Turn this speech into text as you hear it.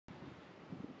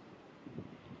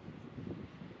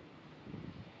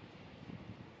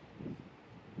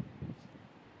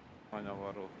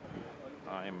Navarro.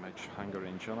 I'm a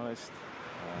Hungarian journalist,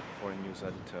 foreign news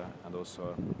editor, and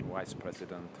also vice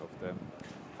president of the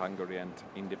Hungarian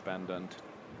Independent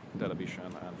Television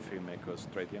and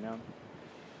Filmmakers Trade Union.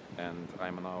 And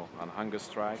I'm now on hunger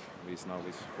strike with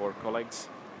 4 colleagues.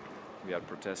 We are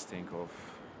protesting of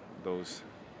those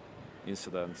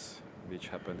incidents which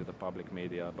happened in the public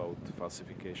media about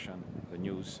falsification, the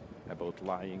news, about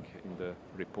lying in the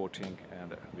reporting,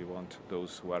 and we want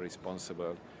those who are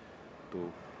responsible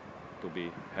to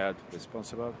be held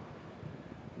responsible.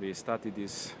 We started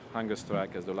this hunger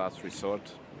strike as the last resort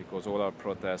because all our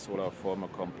protests, all our former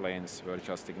complaints were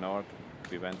just ignored.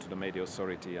 We went to the media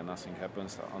authority and nothing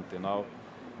happens until now.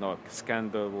 No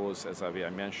scandal was, as I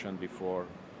mentioned before,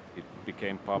 it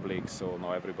became public, so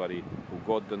now everybody who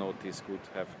got the notice could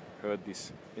have heard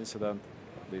this incident,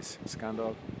 this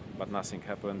scandal, but nothing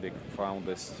happened. They found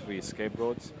these 3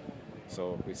 scapegoats.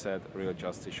 So we said real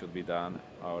justice should be done.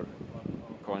 Our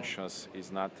conscience is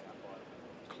not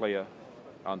clear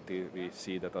until we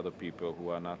see that other people who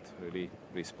are not really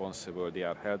responsible, they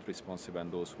are held responsible,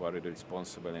 and those who are really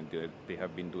responsible and they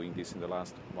have been doing this in the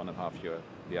last 1.5 years,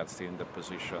 they are still in that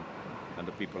position and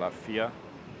the people are fear.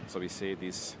 So we say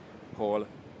this whole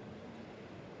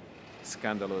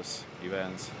scandalous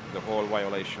events, the whole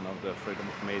violation of the freedom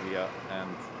of media,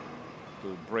 and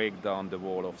to break down the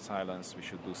wall of silence, we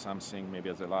should do something, maybe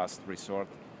as a last resort.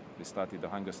 We started the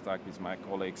hunger strike with my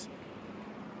colleagues,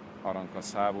 Aranka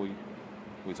Savui,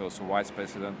 who is also vice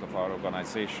president of our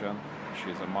organization. She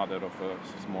is a mother of a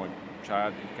small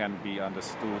child. It can be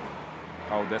understood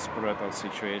how desperate our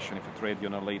situation if the trade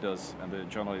union leaders and the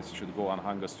journalists should go on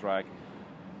hunger strike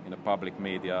in the public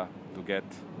media to get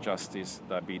justice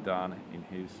that be done in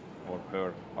his or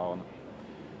her own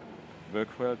work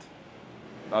field.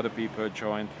 Other people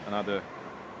joined, another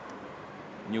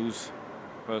news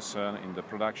person in the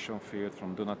production field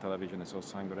from Duna Television, is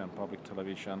also Hungarian public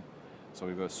television. So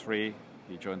we were 3.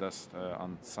 He joined us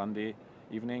on Sunday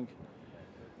evening,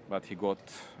 but he got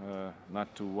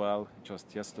not too well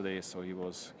just yesterday, so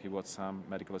he got some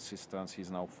medical assistance.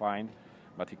 He's now fine,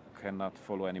 but he cannot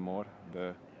follow anymore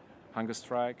the hunger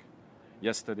strike.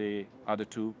 Yesterday, other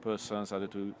 2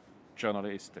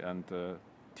 journalists and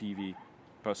TV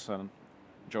person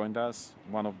joined us.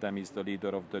 One of them is the leader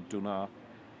of the Duna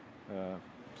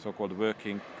so-called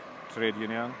working trade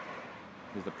union.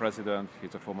 He's the president,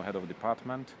 he's a former head of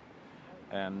department,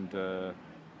 and the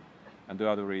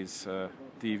other is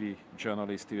TV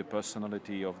journalist, TV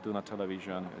personality of Duna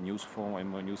Television,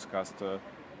 a newscaster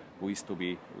who is to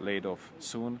be laid off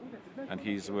soon, and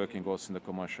he's working also in the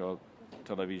commercial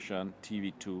television,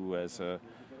 TV2, as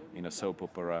in a soap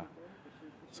opera.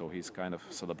 So he's kind of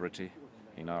celebrity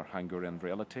in our Hungarian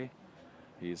reality.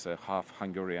 He's a half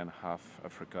Hungarian, half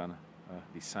African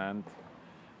descent,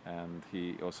 and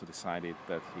he also decided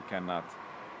that he cannot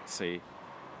say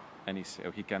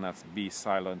anything, he cannot be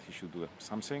silent, he should do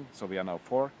something. So we are now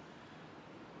 4.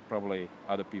 Probably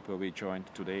other people will join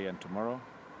today and tomorrow,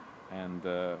 and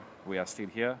we are still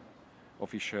here.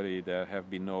 Officially, there have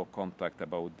been no contact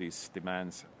about these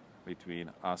demands between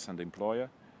us and the employer.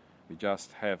 We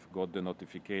just have got the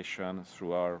notification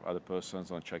through our other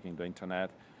persons on checking the internet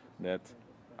that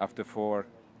after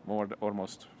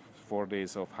almost 4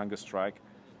 days of hunger strike,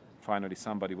 finally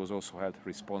somebody was also held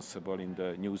responsible in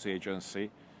the news agency.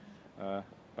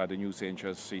 By the news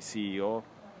agency CEO,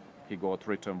 he got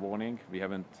written warning. We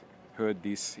haven't heard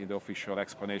this in the official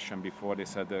explanation before. They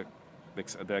said the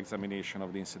examination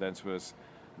of the incidents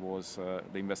was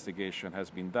the investigation has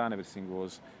been done. Everything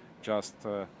was just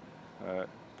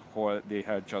they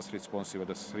had just responsible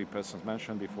the 3 persons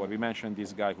mentioned before. We mentioned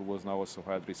this guy who was now also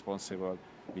held responsible.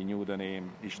 We knew the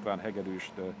name István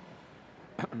Hegedűs, the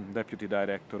deputy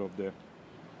director of the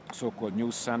so-called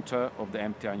news center of the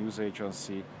MTV news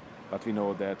agency, but we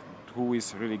know that who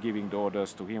is really giving the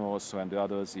orders to him also, and the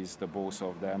others is the boss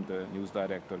of them, the news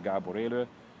director Gábor Élő,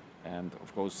 and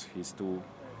of course his 2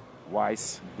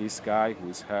 wives, this guy who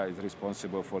is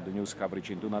responsible for the news coverage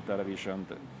in Duna Television,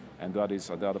 and the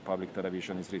other public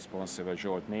television is responsible,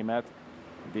 Zsolt Németh.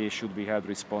 They should be held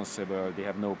responsible. They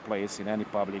have no place in any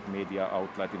public media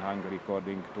outlet in Hungary,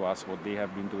 according to us, what they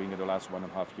have been doing in the last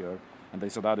 1.5 years. And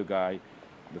there's another guy,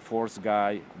 the 4th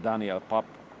guy, Daniel Papp,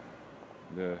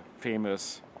 the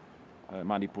famous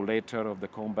manipulator of the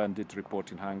Cohn-Bendit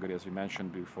report in Hungary, as we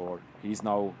mentioned before. He's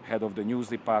now head of the news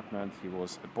department. He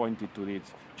was appointed to it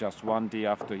just 1 day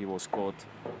after he was caught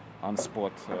on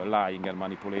spot lying and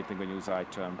manipulating a news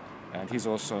item. And he's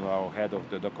also now head of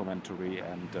the documentary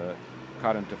and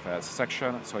current affairs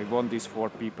section. So we want these 4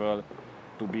 people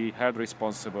to be held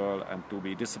responsible and to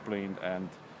be disciplined and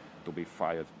to be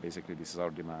fired. Basically, this is our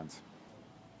demands.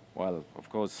 Well, of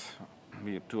course,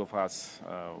 two of us,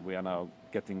 we are now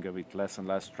getting a bit less and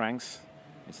less strength.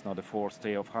 It's not the fourth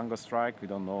day of hunger strike. We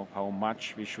don't know how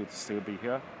much we should still be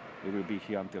here. We will be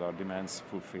here until our demands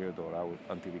fulfilled or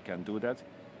until we can do that.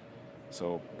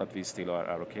 So, but we still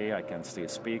are okay. I can still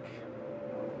speak.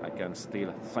 I can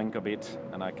still think a bit,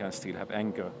 and I can still have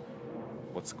anger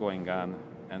what's going on.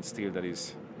 And still there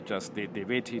is just, they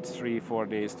waited 3-4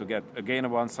 days to get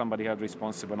again somebody held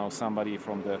responsible, now somebody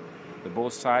from the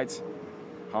both sides.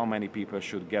 How many people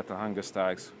should get a hunger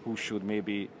strikes? Who should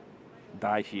maybe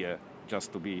die here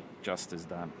just to be justice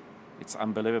done? It's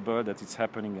unbelievable that it's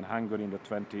happening in Hungary in the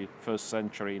 21st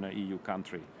century in an EU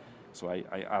country. So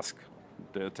I ask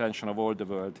the attention of all the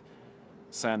world,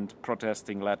 send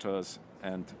protesting letters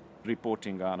and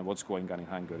reporting on what's going on in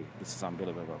Hungary. This is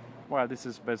unbelievable. Well, this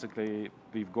is basically,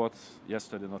 we've got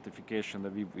yesterday notification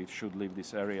that we should leave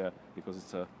this area because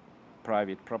it's a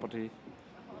private property.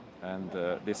 And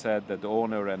they said that the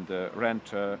owner and the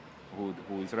renter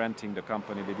who is renting the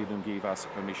company, they didn't give us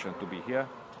permission to be here.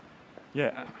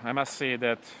 Yeah, I must say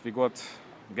that we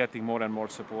getting more and more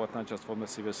support, not just from the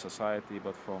civil society,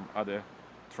 but from other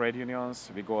trade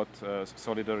unions. We got a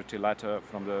solidarity letter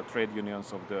from the trade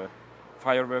unions of the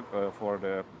for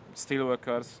the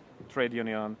steelworkers trade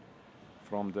union,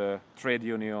 from the trade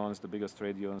unions, the biggest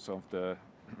trade unions of the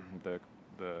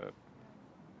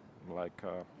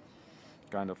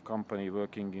kind of company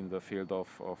working in the field of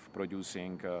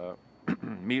producing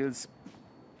mills.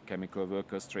 Chemical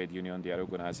workers trade union, they are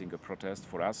organizing a protest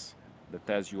for us. That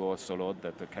tells you also a lot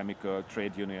that the chemical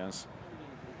trade unions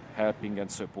helping and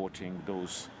supporting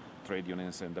those trade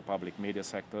unions in the public media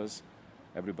sectors.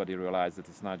 Everybody realized that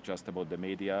it's not just about the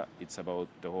media, it's about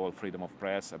the whole freedom of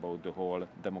press, about the whole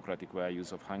democratic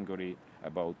values of Hungary,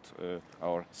 about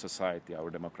our society, our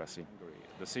democracy.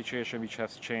 The situation which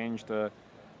has changed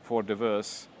for the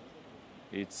worse,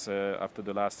 it's after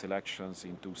the last elections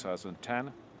in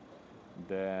 2010,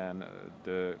 then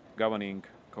the governing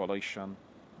coalition,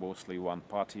 mostly one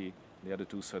party, they had a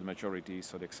two-thirds majority,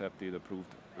 so they accepted,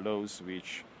 approved laws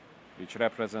which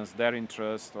represents their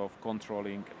interest of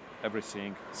controlling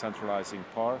everything, centralizing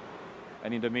power.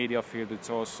 And in the media field,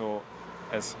 it's also,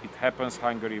 as it happens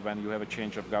Hungary, when you have a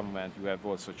change of government, you have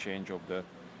also change of the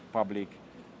public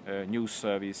news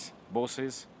service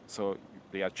bosses. So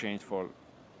they are changed for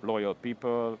loyal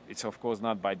people. It's of course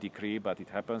not by decree, but it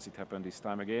happens. It happened this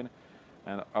time again.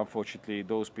 And unfortunately,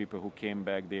 those people who came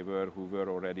back, who were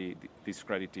already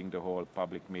discrediting the whole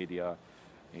public media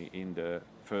in the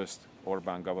first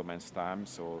Orbán government's time,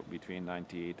 so between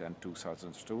 1998 and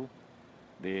 2002.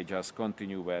 They just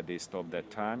continue where they stopped that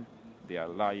time. They are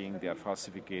lying, they are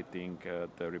falsificating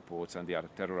the reports, and they are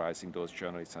terrorizing those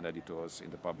journalists and editors in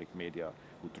the public media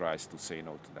who tries to say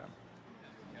no to them.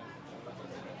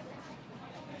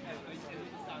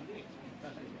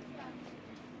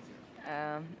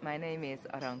 My name is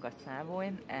Aranka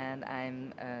Szávoly, and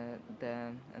I'm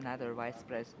another vice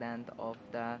president of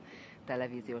the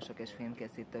Televíziósok és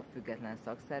Filmkészítők Független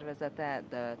Szakszervezete,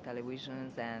 the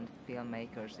Televisions and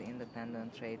Filmmakers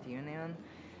Independent Trade Union.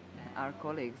 Our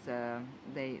colleagues,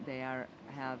 they are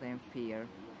held in fear,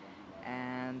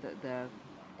 and the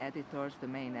editors, the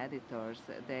main editors,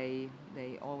 they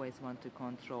always want to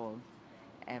control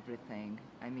everything.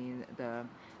 I mean, the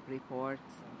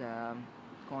reports, the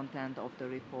content of the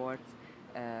reports,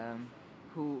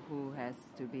 who has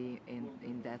to be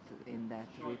in that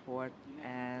report,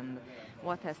 and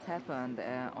what has happened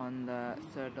on the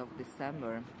 3rd of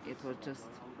December. It was just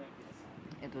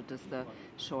a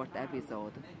short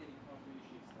episode,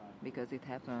 because it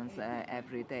happens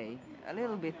every day. A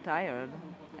little bit tired.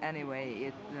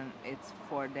 Anyway, it's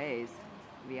 4 days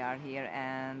we are here,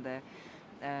 and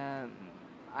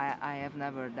I have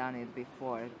never done it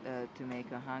before to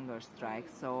make a hunger strike,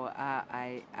 so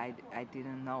I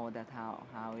didn't know that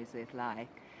how is it like.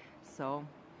 So,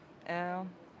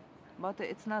 but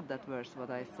it's not that worse what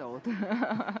I thought.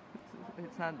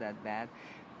 It's not that bad.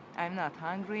 I'm not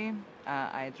hungry.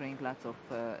 I drink lots of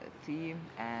tea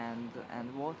and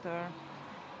water,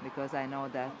 because I know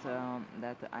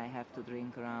that I have to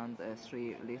drink around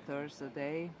 3 liters a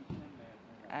day.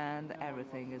 And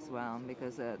everything is well,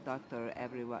 because a doctor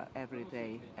every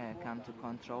day come to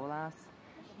control us,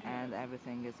 and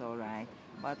everything is all right.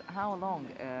 But how long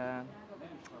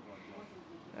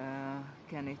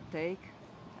can it take?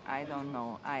 I don't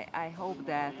know. I hope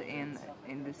that in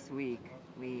this week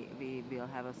we will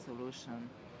have a solution.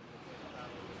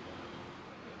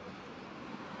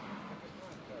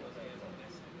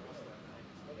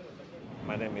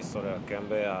 My name is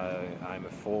Kembe.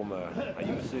 I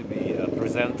used to be a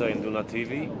presenter in Duna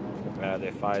TV.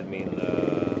 They fired me in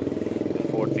the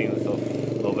 14th of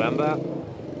November.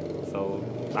 So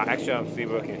actually I'm still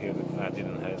working here. I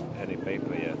didn't have any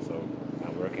paper yet, so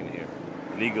I'm working here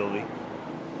legally,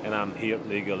 and I'm here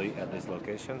legally at this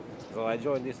location. So I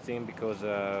joined this team because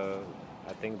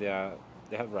I think they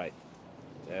have right.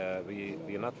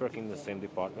 We are not working in the same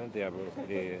department. They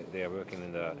are working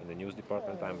in the news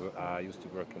department. I used to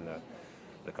work in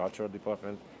the cultural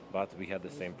department, but we had the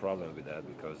same problem with that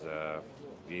because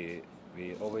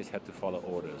we always had to follow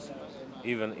orders,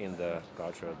 even in the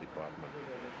cultural department.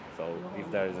 So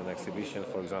if there is an exhibition,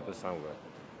 for example, somewhere,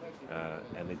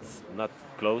 and it's not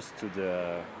close to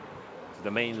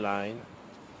the main line,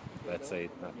 let's say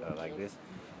it not, like this,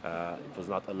 it was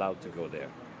not allowed to go there.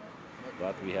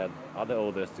 But we had other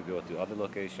orders to go to other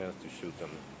locations to shoot on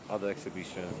other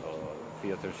exhibitions or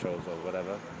theater shows or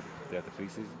whatever, theater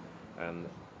pieces, and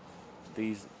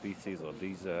these pieces or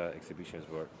these exhibitions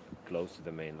were close to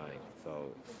the main line. So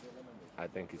I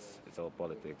think it's all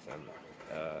politics, and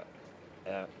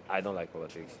I don't like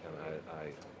politics, and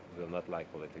I will not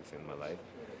like politics in my life.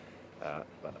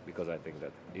 But because I think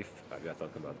that if we are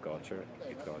talking about culture,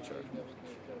 it's culture.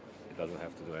 It doesn't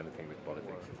have to do anything with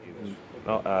politics either.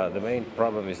 No, the main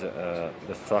problem is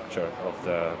the structure of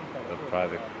the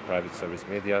private service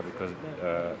media, because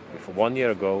if 1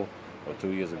 year ago or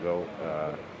 2 years ago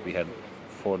we had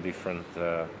 4 different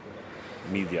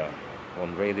media,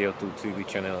 one radio, 2 TV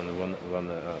channel, and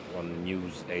one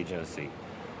news agency.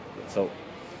 So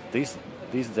this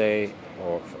day,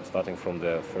 or starting from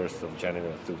the 1st of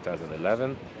January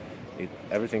 2011,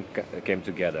 everything came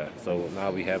together. So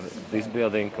now we have this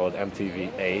building called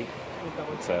MTV A.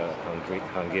 It's a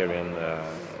Hungarian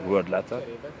word letter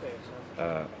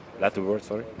word,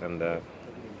 sorry. And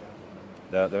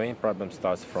the main problem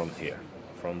starts from here,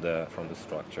 from the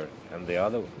structure. And the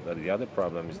other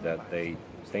problem is that they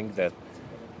think that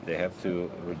they have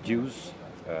to reduce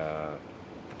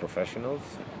professionals.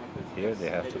 Here they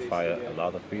have to fire a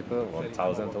lot of people,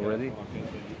 1,000 already,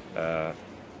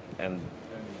 and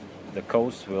the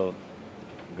cost will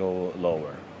go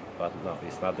lower. But no,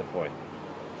 it's not the point.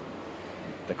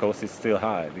 The cost is still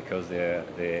high because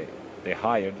they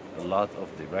hired a lot of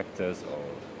directors or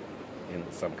in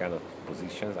some kind of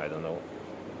positions. I don't know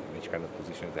which kind of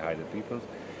positions they hired the people,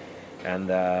 and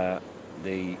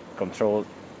they control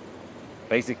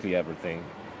basically everything.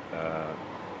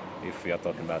 If we are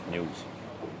talking about news.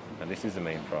 And this is the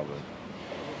main problem,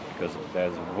 because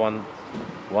there's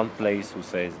one place who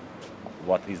says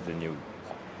what is the news.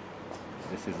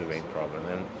 This is the main problem.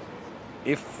 And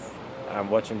if I'm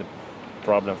watching the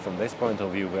problem from this point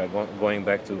of view, we are going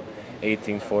back to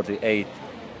 1848,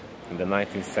 in the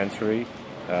 19th century,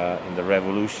 in the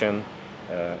revolution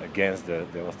against the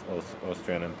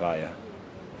Austrian Empire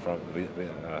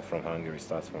from Hungary,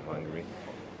 starts from Hungary.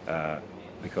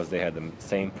 Because they had the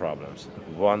same problems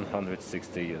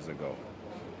 160 years ago.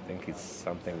 I think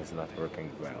something is not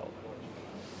working well.